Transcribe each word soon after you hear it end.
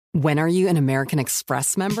When are you an American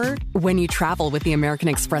Express member? When you travel with the American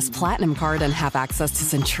Express Platinum Card and have access to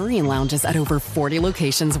Centurion Lounges at over 40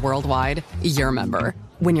 locations worldwide, you're a member.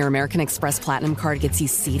 When your American Express Platinum Card gets you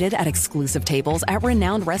seated at exclusive tables at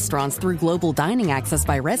renowned restaurants through global dining access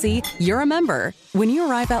by Resy, you're a member. When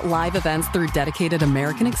you arrive at live events through dedicated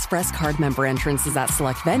American Express Card member entrances at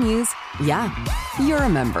select venues, yeah, you're a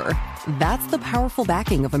member. That's the powerful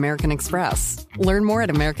backing of American Express. Learn more at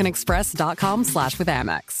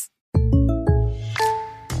americanexpress.com/withAmex.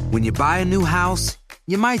 When you buy a new house,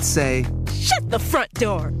 you might say, "Shut the front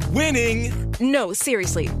door." Winning! No,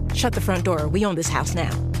 seriously. Shut the front door. We own this house now.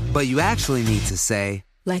 But you actually need to say,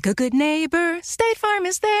 "Like a good neighbor, State Farm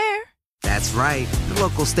is there." That's right. The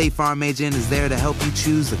local State Farm agent is there to help you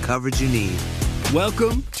choose the coverage you need.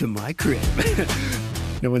 Welcome to my crib.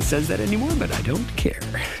 No one says that anymore, but I don't care.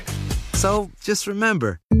 So just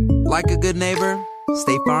remember, like a good neighbor,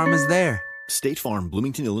 State Farm is there. State Farm,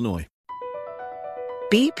 Bloomington, Illinois.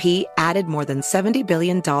 BP added more than $70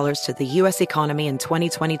 billion to the U.S. economy in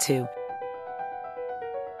 2022.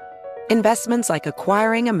 Investments like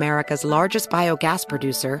acquiring America's largest biogas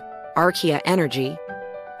producer, Archaea Energy,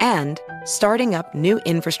 and starting up new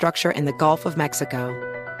infrastructure in the Gulf of Mexico.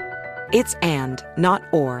 It's and, not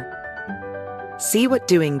or. See what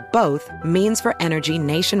doing both means for energy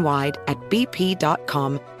nationwide at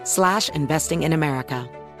bp.com/investing in America.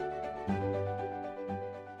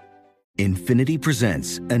 Infiniti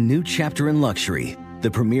presents a new chapter in luxury, the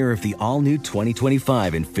premiere of the all-new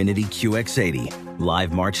 2025 Infiniti QX80,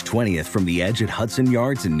 live March 20th from the Edge at Hudson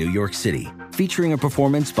Yards in New York City, featuring a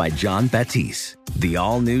performance by John Batiste. The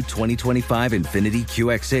all-new 2025 Infiniti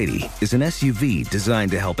QX80 is an SUV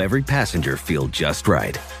designed to help every passenger feel just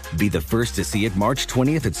right. Be the first to see it March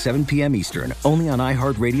 20th at 7 p.m. Eastern, only on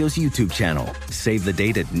iHeartRadio's YouTube channel. Save the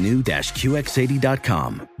date at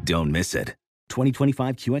new-QX80.com. Don't miss it.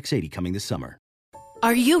 2025 QX80 coming this summer.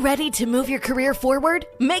 Are you ready to move your career forward?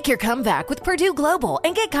 Make your comeback with Purdue Global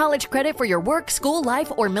and get college credit for your work, school,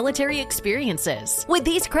 life, or military experiences. With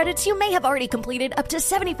these credits, you may have already completed up to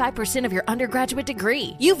 75% of your undergraduate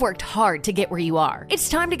degree. You've worked hard to get where you are. It's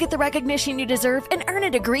time to get the recognition you deserve and earn a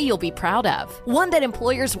degree you'll be proud of. One that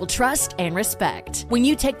employers will trust and respect. When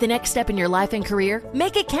you take the next step in your life and career,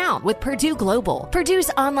 make it count with Purdue Global, Purdue's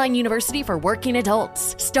online university for working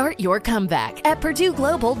adults. Start your comeback at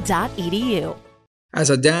purdueglobal.edu. As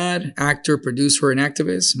a dad, actor, producer, and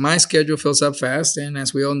activist, my schedule fills up fast, and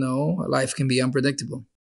as we all know, life can be unpredictable.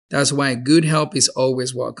 That's why good help is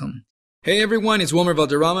always welcome. Hey everyone, it's Wilmer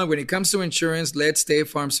Valderrama. When it comes to insurance, let State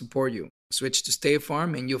Farm support you. Switch to State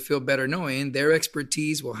Farm and you'll feel better knowing their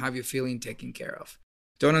expertise will have you feeling taken care of.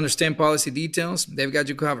 Don't understand policy details? They've got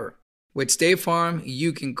you covered. With State Farm,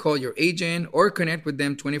 you can call your agent or connect with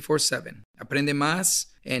them 24/7. Aprende más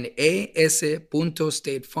en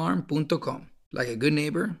es.statefarm.com. Like a good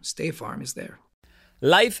neighbor, State Farm is there.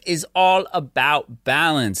 Life is all about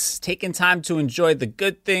balance, taking time to enjoy the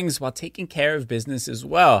good things while taking care of business as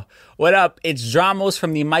well. What up? It's Dramos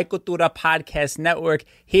from the My Cultura Podcast Network,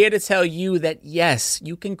 here to tell you that yes,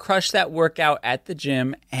 you can crush that workout at the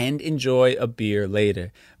gym and enjoy a beer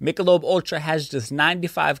later. Michelob Ultra has just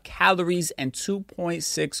 95 calories and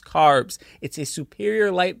 2.6 carbs. It's a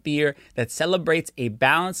superior light beer that celebrates a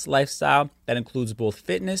balanced lifestyle that includes both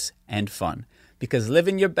fitness and fun. Because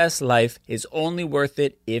living your best life is only worth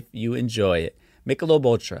it if you enjoy it. Michelob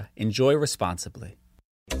Ultra. Enjoy responsibly.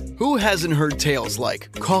 Who hasn't heard tales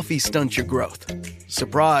like coffee stunts your growth?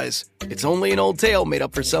 Surprise! It's only an old tale made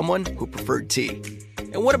up for someone who preferred tea.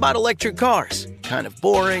 And what about electric cars? Kind of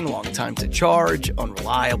boring, long time to charge,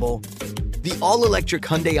 unreliable. The all-electric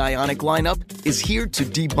Hyundai Ioniq lineup is here to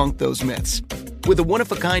debunk those myths. With a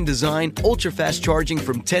one-of-a-kind design, ultra-fast charging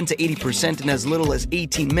from 10 to 80% in as little as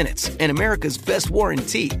 18 minutes, and America's best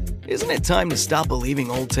warranty, isn't it time to stop believing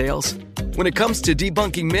old tales? When it comes to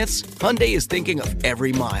debunking myths, Hyundai is thinking of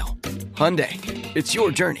every mile. Hyundai, it's your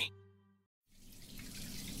journey.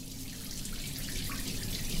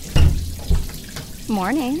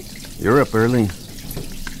 Morning. You're up early.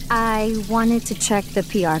 I wanted to check the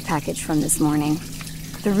PR package from this morning.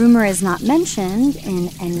 The rumor is not mentioned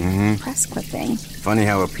in any press clipping. Funny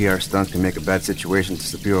how a PR stunt can make a bad situation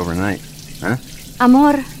disappear overnight, huh?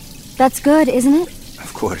 Amor, that's good, isn't it?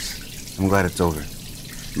 Of course. I'm glad it's over.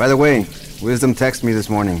 By the way, Wisdom texted me this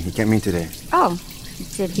morning. He can't meet today. Oh,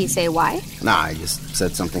 did he say why? Nah, I just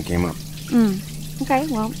said something came up. Okay,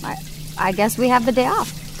 well, I guess we have the day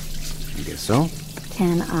off. You guess so?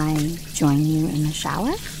 Can I join you in the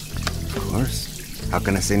shower? Of course. How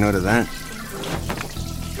can I say no to that?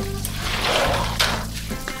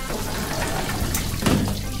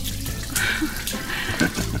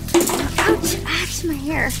 Ouch, my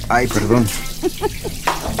Here. Ay, perdón.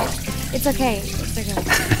 It's okay. It's okay.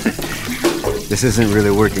 This isn't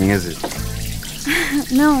really working, is it?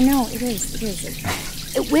 No, it is. It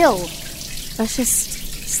is. It will. Let's just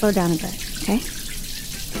slow down a bit, okay?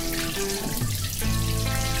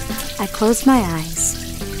 I closed my eyes.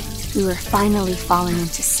 We were finally falling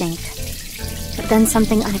into sync. But then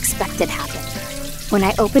something unexpected happened. When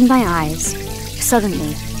I opened my eyes,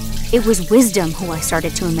 suddenly, it was Wisdom who I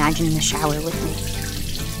started to imagine in the shower with me.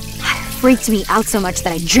 It freaked me out so much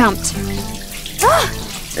that I jumped.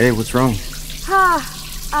 Hey, what's wrong?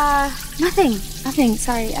 Nothing.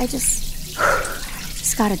 Sorry, I just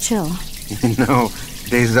gotta chill. No,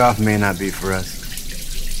 days off may not be for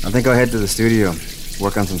us. I think I'll head to the studio,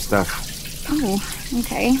 work on some stuff. Oh,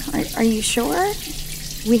 okay. Are you sure?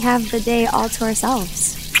 We have the day all to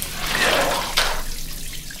ourselves.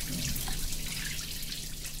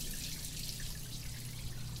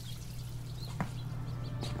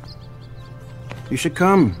 You should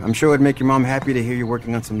come. I'm sure it would make your mom happy to hear you're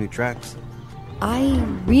working on some new tracks. I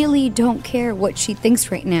really don't care what she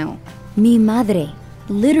thinks right now. Mi madre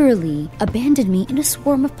literally abandoned me in a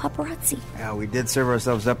swarm of paparazzi. Yeah, we did serve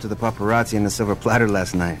ourselves up to the paparazzi in the silver platter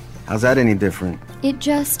last night. How's that any different? It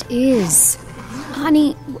just is.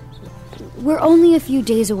 Honey, we're only a few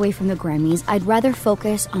days away from the Grammys. I'd rather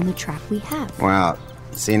focus on the track we have. Well,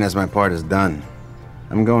 seeing as my part is done,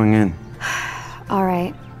 I'm going in. All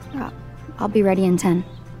right. I'll be ready in 10.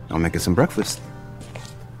 I'll make us some breakfast.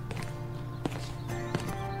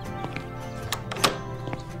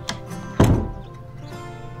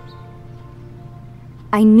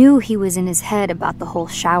 I knew he was in his head about the whole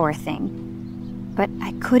shower thing, but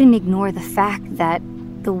I couldn't ignore the fact that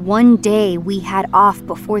the one day we had off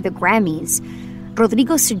before the Grammys,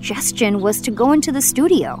 Rodrigo's suggestion was to go into the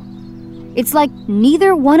studio. It's like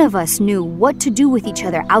neither one of us knew what to do with each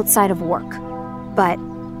other outside of work. But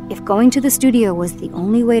if going to the studio was the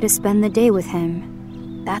only way to spend the day with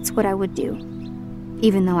him, that's what I would do,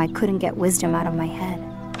 even though I couldn't get Wisdom out of my head.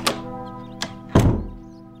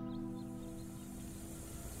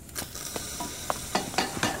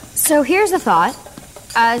 So here's a thought.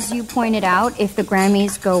 As you pointed out, if the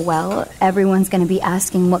Grammys go well, everyone's going to be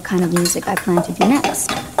asking what kind of music I plan to do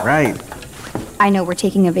next. Right. I know we're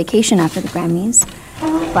taking a vacation after the Grammys,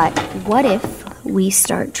 but what if we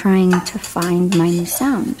start trying to find my new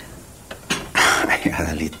sound?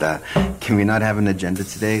 Adelita, can we not have an agenda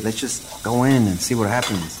today? Let's just go in and see what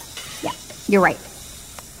happens. Yeah, you're right.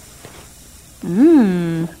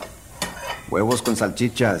 Huevos con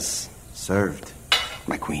salchichas. Served.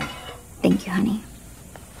 My queen. Thank you, honey.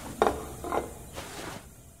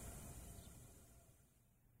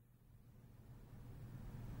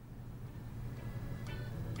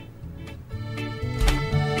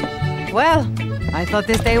 Well, I thought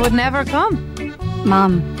this day would never come.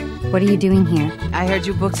 Mom, what are you doing here? I heard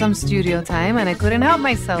you booked some studio time and I couldn't help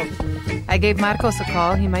myself. I gave Marcos a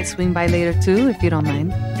call. He might swing by later too, if you don't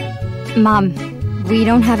mind. Mom, we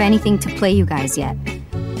don't have anything to play you guys yet.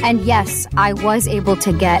 And yes, I was able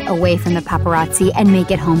to get away from the paparazzi and make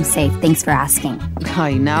it home safe. Thanks for asking.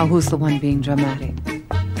 Hi, now who's the one being dramatic?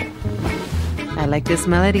 I like this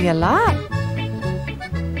melody a lot.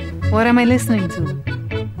 What am I listening to?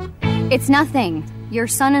 It's nothing. Your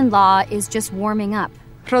son-in-law is just warming up.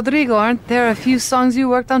 Rodrigo, aren't there a few songs you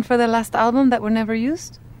worked on for the last album that were never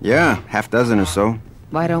used? Yeah, half dozen or so.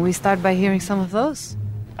 Why don't we start by hearing some of those?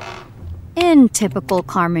 In typical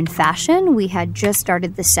Carmen fashion, we had just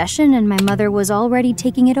started the session and my mother was already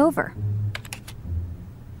taking it over.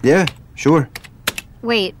 Yeah, sure.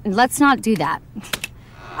 Wait, let's not do that.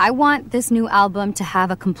 I want this new album to have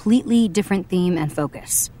a completely different theme and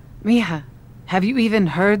focus. Mija, have you even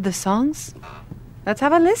heard the songs? Let's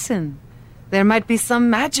have a listen. There might be some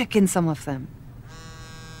magic in some of them.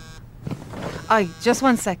 Ay, just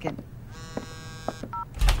 1 second.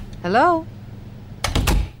 Hello?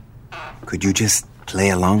 Could you just play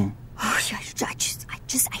along? Oh, I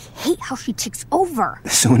hate how she takes over. The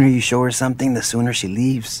sooner you show her something, the sooner she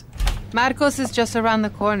leaves. Marcos is just around the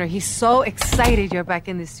corner. He's so excited you're back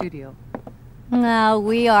in the studio.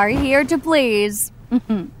 We are here to please.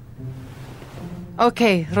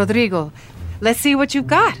 Okay, Rodrigo, let's see what you've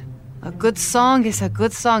got. A good song is a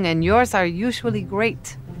good song, and yours are usually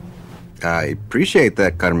great. I appreciate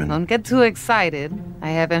that, Carmen. Don't get too excited. I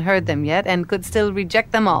haven't heard them yet and could still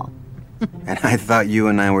reject them all. And I thought you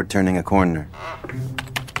and I were turning a corner.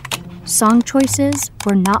 Song choices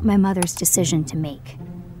were not my mother's decision to make.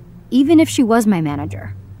 Even if she was my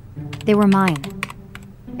manager, they were mine.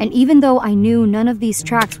 And even though I knew none of these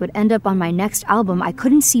tracks would end up on my next album, I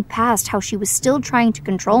couldn't see past how she was still trying to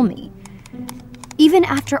control me. even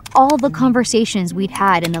after all the conversations we'd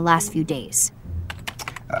had in the last few days.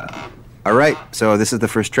 All right, so this is the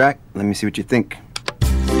first track. Let me see what you think.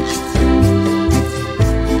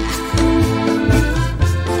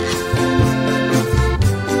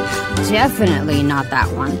 Definitely not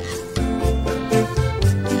that one.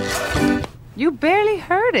 You barely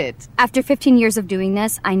heard it. After 15 years of doing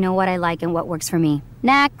this, I know what I like and what works for me.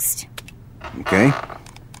 Next. Okay. How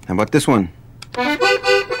about this one?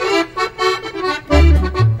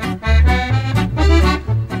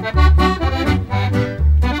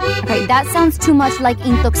 Okay, that sounds too much like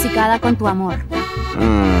Intoxicada con tu amor.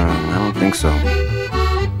 I don't think so.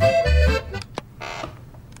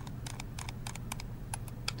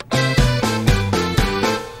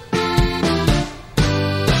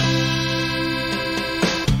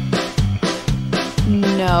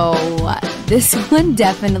 No, this one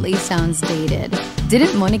definitely sounds dated.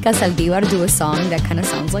 Didn't Mónica Saldívar do a song that kind of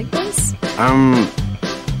sounds like this? I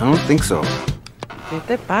don't think so. ¿Qué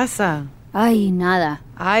te pasa? Ay, nada.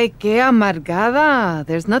 Ay, qué amargada.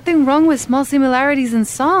 There's nothing wrong with small similarities in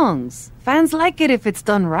songs. Fans like it if it's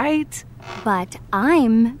done right. But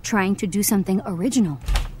I'm trying to do something original.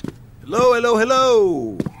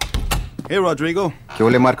 Hello. Hey, Rodrigo. ¿Qué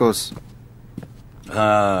ole, Marcos?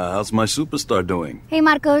 How's my superstar doing? Hey,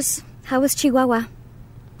 Marcos. How was Chihuahua?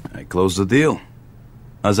 I closed the deal.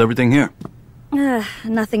 How's everything here?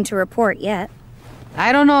 Nothing to report yet.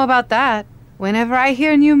 I don't know about that. Whenever I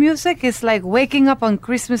hear new music, it's like waking up on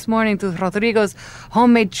Christmas morning to Rodrigo's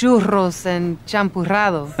homemade churros and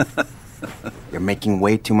champurrado. You're making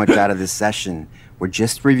way too much out of this session. We're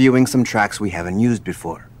just reviewing some tracks we haven't used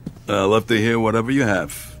before. I'd love to hear whatever you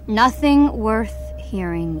have. Nothing worth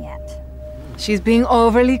hearing yet. She's being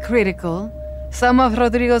overly critical. Some of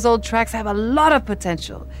Rodrigo's old tracks have a lot of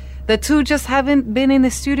potential. The two just haven't been in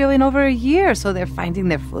the studio in over a year, so they're finding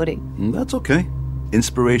their footing. That's okay.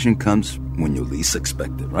 Inspiration comes when you least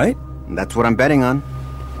expect it, right? That's what I'm betting on.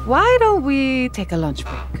 Why don't we take a lunch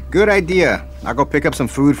break? Good idea. I'll go pick up some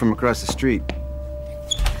food from across the street.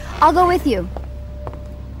 I'll go with you.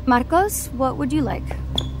 Marcos, what would you like?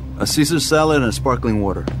 A Caesar salad and a sparkling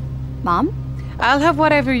water. Mom? I'll have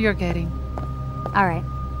whatever you're getting. All right.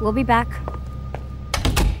 We'll be back.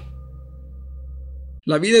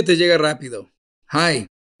 La vida te llega rápido. Hi,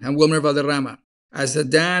 I'm Wilmer Valderrama. As a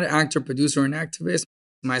dad, actor, producer, and activist,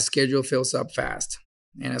 my schedule fills up fast.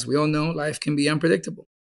 And as we all know, life can be unpredictable.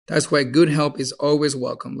 That's why good help is always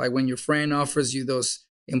welcome, like when your friend offers you those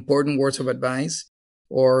important words of advice,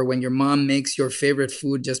 or when your mom makes your favorite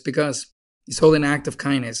food just because. It's all an act of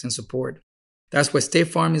kindness and support. That's why State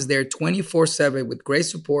Farm is there 24/7 with great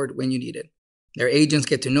support when you need it. Their agents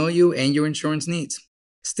get to know you and your insurance needs.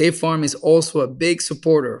 State Farm is also a big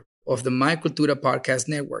supporter of the My Cultura Podcast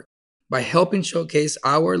Network by helping showcase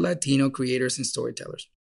our Latino creators and storytellers.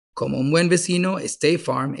 Como un buen vecino, State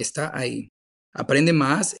Farm está ahí. Aprende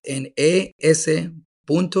más en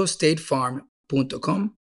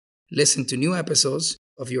es.statefarm.com. Listen to new episodes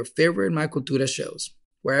of your favorite My Cultura shows,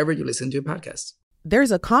 wherever you listen to your podcasts.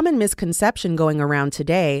 There's a common misconception going around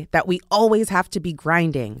today that we always have to be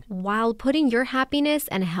grinding, while putting your happiness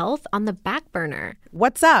and health on the back burner.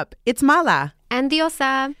 What's up? It's Mala. And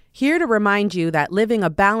Diosa. Here to remind you that living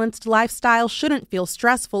a balanced lifestyle shouldn't feel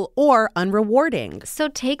stressful or unrewarding. So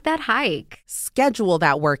take that hike. Schedule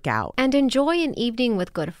that workout. And enjoy an evening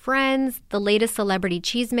with good friends, the latest celebrity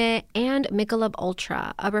chisme, and Michelob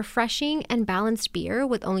Ultra, a refreshing and balanced beer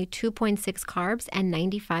with only 2.6 carbs and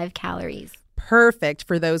 95 calories. Perfect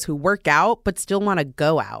for those who work out but still want to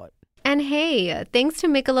go out. And hey, thanks to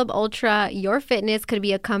Michelob Ultra, your fitness could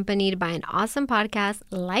be accompanied by an awesome podcast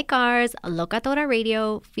like ours, Locatora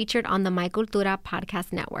Radio, featured on the My Cultura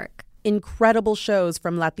Podcast Network. Incredible shows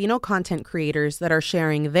from Latino content creators that are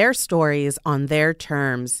sharing their stories on their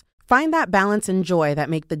terms. Find that balance and joy that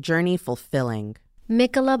make the journey fulfilling.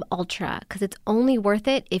 Michelob Ultra, because it's only worth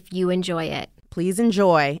it if you enjoy it. Please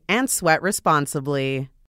enjoy and sweat responsibly.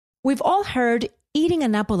 We've all heard eating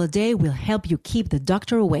an apple a day will help you keep the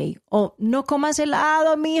doctor away. O no comas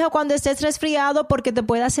helado, mijo, cuando estés resfriado porque te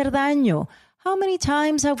puede hacer daño. How many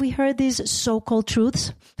times have we heard these so-called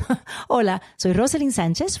truths? Hola, soy Rosalind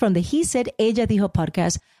Sanchez from the He Said, Ella Dijo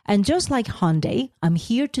podcast. And just like Hyundai, I'm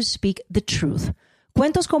here to speak the truth.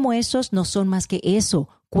 Cuentos como estos no son más que eso,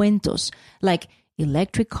 cuentos. Like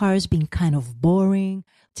electric cars being kind of boring,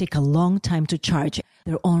 take a long time to charge.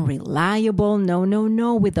 They're unreliable.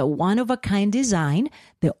 No. With a one-of-a-kind design,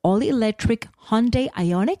 the all-electric Hyundai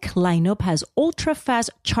Ioniq lineup has ultra-fast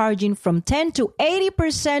charging from 10 to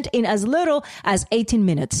 80% in as little as 18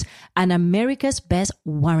 minutes. And America's best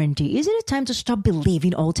warranty. Isn't it time to stop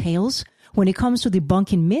believing old tales? When it comes to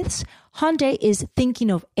debunking myths, Hyundai is thinking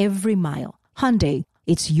of every mile. Hyundai,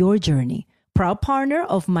 it's your journey. Proud partner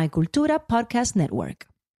of My Cultura Podcast Network.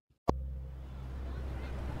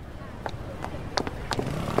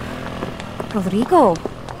 Rodrigo,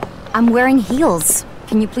 I'm wearing heels.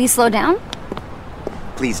 Can you please slow down?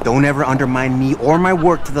 Please don't ever undermine me or my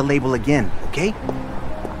work to the label again, okay?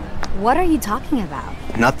 What are you talking about?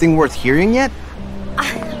 Nothing worth hearing yet?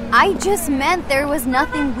 I just meant there was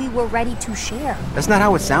nothing we were ready to share. That's not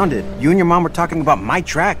how it sounded. You and your mom were talking about my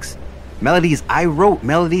tracks. Melodies I wrote,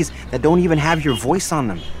 melodies that don't even have your voice on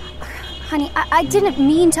them. Honey, I didn't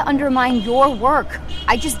mean to undermine your work.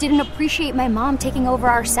 I just didn't appreciate my mom taking over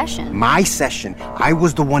our session. My session? I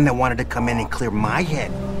was the one that wanted to come in and clear my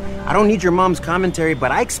head. I don't need your mom's commentary,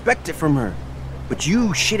 but I expect it from her. But you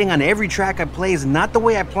shitting on every track I play is not the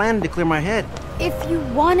way I planned to clear my head. If you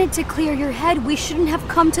wanted to clear your head, we shouldn't have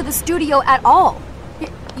come to the studio at all.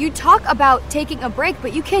 You talk about taking a break,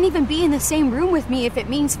 but you can't even be in the same room with me if it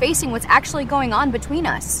means facing what's actually going on between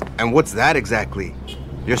us. And what's that exactly?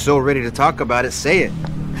 You're so ready to talk about it, say it.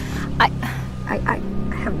 I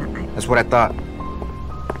have not. That's what I thought.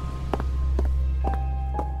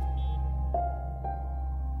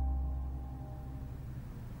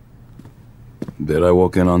 Did I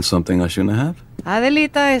walk in on something I shouldn't have?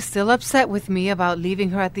 Adelita is still upset with me about leaving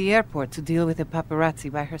her at the airport to deal with the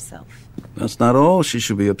paparazzi by herself. That's not all she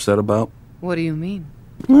should be upset about. What do you mean?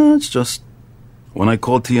 Well, it's just... When I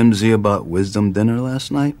called TMZ about Wisdom Dinner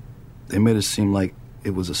last night, they made it seem like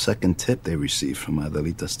it was a second tip they received from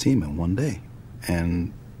Adelita's team in one day.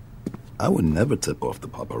 And I would never tip off the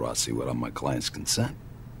paparazzi without my client's consent.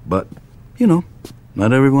 But, you know,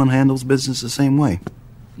 not everyone handles business the same way.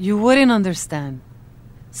 You wouldn't understand.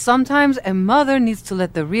 Sometimes a mother needs to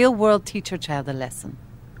let the real world teach her child a lesson.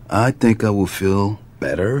 I think I would feel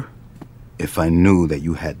better if I knew that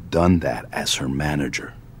you had done that as her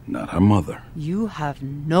manager, not her mother. You have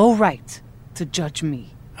no right to judge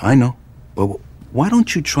me. I know, but why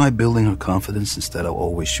don't you try building her confidence instead of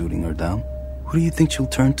always shooting her down? Who do you think she'll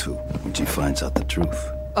turn to when she finds out the truth?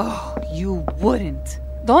 Oh, you wouldn't.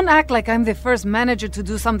 Don't act like I'm the first manager to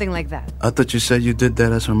do something like that. I thought you said you did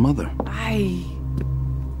that as her mother.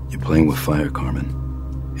 You're playing with fire, Carmen.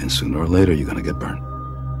 And sooner or later, you're gonna get burned.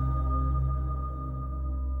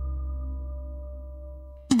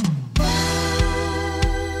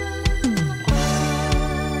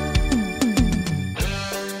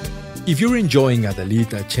 If you're enjoying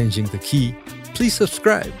Adelita Changing the Key, please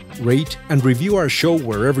subscribe, rate, and review our show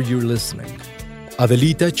wherever you're listening.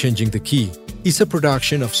 Adelita Changing the Key is a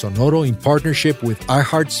production of Sonoro in partnership with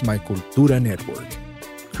iHeart's My Cultura Network.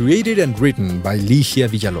 Created and written by Ligia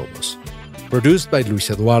Villalobos. Produced by Luis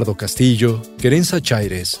Eduardo Castillo, Querenza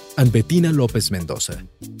Chaires, and Bettina López Mendoza.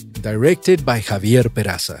 Directed by Javier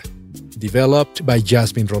Peraza. Developed by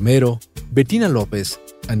Jasmine Romero, Bettina López,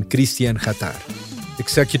 and Christian Hatar.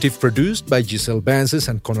 Executive produced by Giselle Bances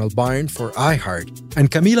and Conal Byrne for iHeart, and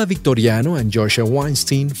Camila Victoriano and Joshua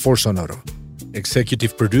Weinstein for Sonoro.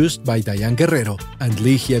 Executive produced by Diane Guerrero and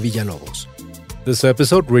Ligia Villalobos. This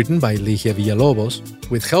episode written by Ligia Villalobos,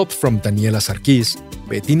 with help from Daniela Sarkis,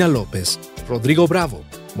 Bettina Lopez, Rodrigo Bravo,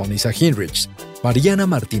 Monisa Hinrichs, Mariana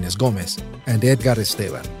Martinez Gomez, and Edgar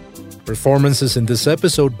Esteban. Performances in this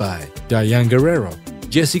episode by Diane Guerrero,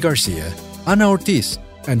 Jesse Garcia, Ana Ortiz,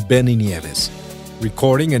 and Benny Nieves.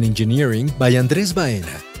 Recording and engineering by Andres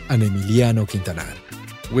Baena and Emiliano Quintanar.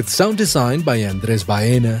 With sound design by Andres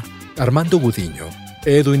Baena, Armando Budiño,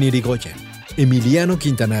 Edwin Irigoyen, Emiliano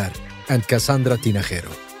Quintanar, and Cassandra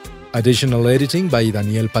Tinajero. Additional editing by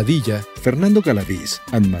Daniel Padilla, Fernando Galaviz,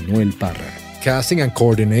 and Manuel Parra. Casting and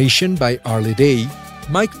coordination by Arlie Day,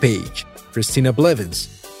 Mike Page, Christina Blevins,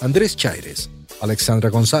 Andres Chaires,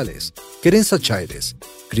 Alexandra Gonzalez, Querenza Chaires,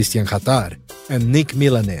 Christian Hatar, and Nick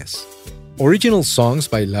Milanés. Original songs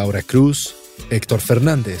by Laura Cruz, Hector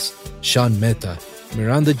Fernandez, Sean Mehta,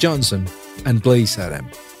 Miranda Johnson, and Blaze Adam.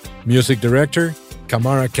 Music director,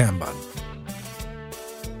 Kamara Kamban.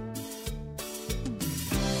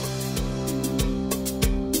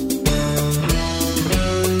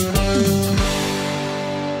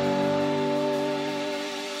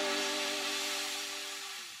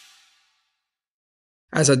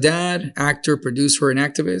 As a dad, actor, producer, and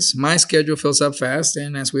activist, my schedule fills up fast,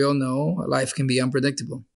 and as we all know, life can be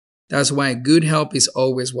unpredictable. That's why good help is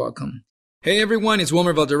always welcome. Hey everyone, it's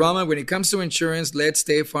Wilmer Valderrama. When it comes to insurance, let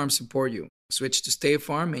State Farm support you. Switch to State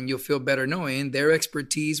Farm and you'll feel better knowing their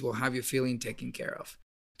expertise will have you feeling taken care of.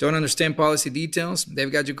 Don't understand policy details?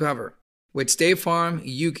 They've got you covered. With State Farm,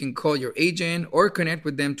 you can call your agent or connect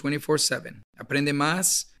with them 24/7. Aprende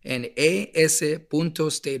más en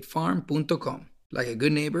es.statefarm.com. Like a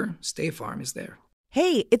good neighbor, State Farm is there.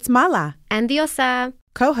 Hey, it's Mala. And Diosa.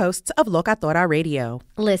 Co-hosts of Locatora Radio.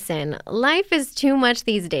 Listen, life is too much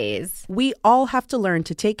these days. We all have to learn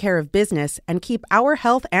to take care of business and keep our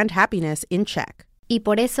health and happiness in check. Y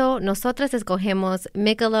por eso, nosotras escogemos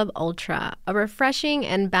Michelob Ultra, a refreshing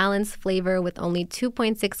and balanced flavor with only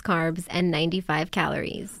 2.6 carbs and 95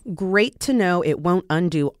 calories. Great to know it won't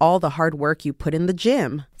undo all the hard work you put in the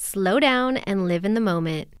gym. Slow down and live in the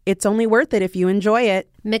moment. It's only worth it if you enjoy it.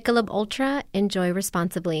 Michelob Ultra, enjoy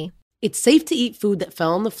responsibly. It's safe to eat food that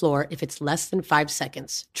fell on the floor if it's less than 5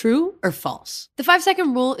 seconds. True or false? The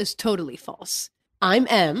 5-second rule is totally false. I'm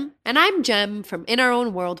Em. And I'm Jem from In Our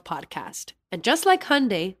Own World podcast. And just like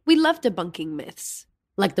Hyundai, we love debunking myths.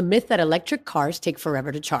 Like the myth that electric cars take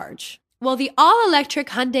forever to charge. Well, the all-electric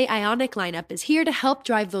Hyundai Ioniq lineup is here to help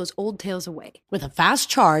drive those old tales away. With a fast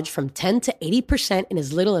charge from 10 to 80% in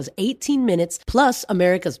as little as 18 minutes, plus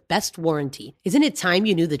America's best warranty. Isn't it time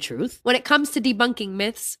you knew the truth? When it comes to debunking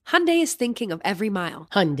myths, Hyundai is thinking of every mile.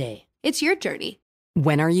 Hyundai. It's your journey.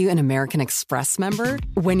 When are you an American Express member?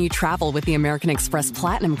 When you travel with the American Express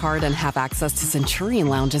Platinum Card and have access to Centurion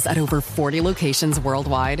Lounges at over 40 locations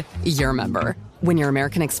worldwide, you're a member. When your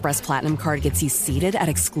American Express Platinum Card gets you seated at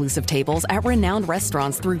exclusive tables at renowned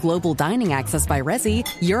restaurants through Global Dining Access by Resy,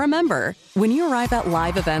 you're a member. When you arrive at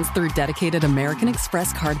live events through dedicated American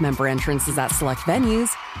Express Card member entrances at select venues,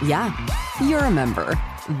 yeah, you're a member.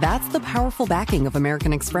 That's the powerful backing of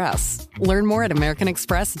American Express. Learn more at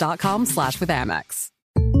americanexpress.com/withAmex.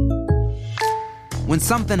 When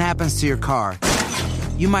something happens to your car,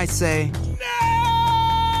 you might say,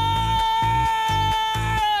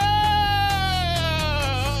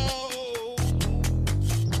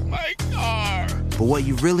 My car! But what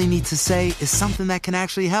you really need to say is something that can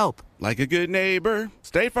actually help. Like a good neighbor,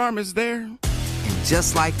 State Farm is there. And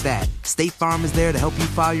just like that, State Farm is there to help you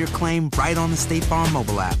file your claim right on the State Farm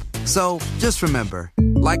mobile app. So just remember,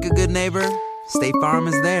 like a good neighbor, State Farm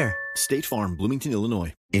is there. State Farm, Bloomington,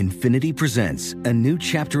 Illinois. Infiniti presents a new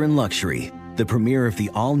chapter in luxury, the premiere of the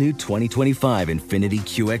all-new 2025 Infiniti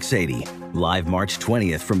QX80, live March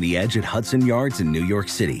 20th from the Edge at Hudson Yards in New York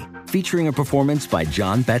City, featuring a performance by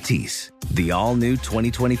Jon Batiste. The all-new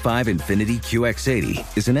 2025 Infiniti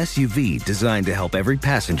QX80 is an SUV designed to help every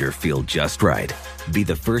passenger feel just right. Be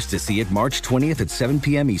the first to see it March 20th at 7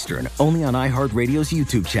 p.m. Eastern, only on iHeartRadio's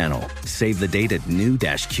YouTube channel. Save the date at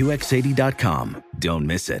new-QX80.com. Don't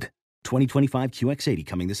miss it. 2025 QX80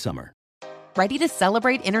 coming this summer. Ready to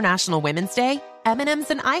celebrate International Women's Day? M&M's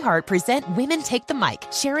and iHeart present Women Take the Mic,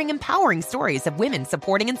 sharing empowering stories of women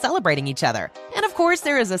supporting and celebrating each other. And of course,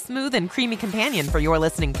 there is a smooth and creamy companion for your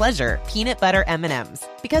listening pleasure, peanut butter M&M's.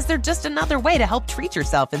 Because they're just another way to help treat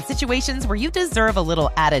yourself in situations where you deserve a little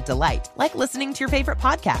added delight, like listening to your favorite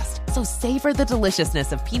podcast. So savor the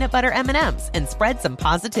deliciousness of peanut butter M&M's and spread some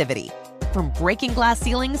positivity. From breaking glass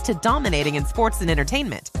ceilings to dominating in sports and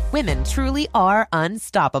entertainment, women truly are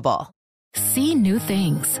unstoppable. See new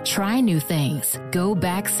things, try new things, go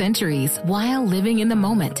back centuries while living in the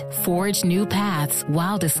moment, forge new paths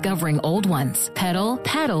while discovering old ones, pedal,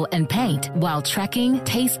 paddle, and paint while trekking,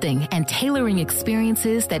 tasting, and tailoring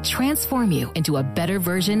experiences that transform you into a better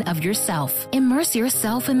version of yourself. Immerse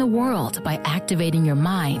yourself in the world by activating your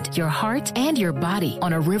mind, your heart, and your body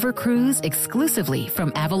on a river cruise exclusively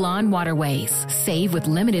from Avalon Waterways. Save with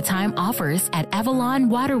limited time offers at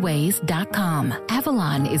AvalonWaterways.com.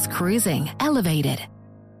 Avalon is cruising elevated.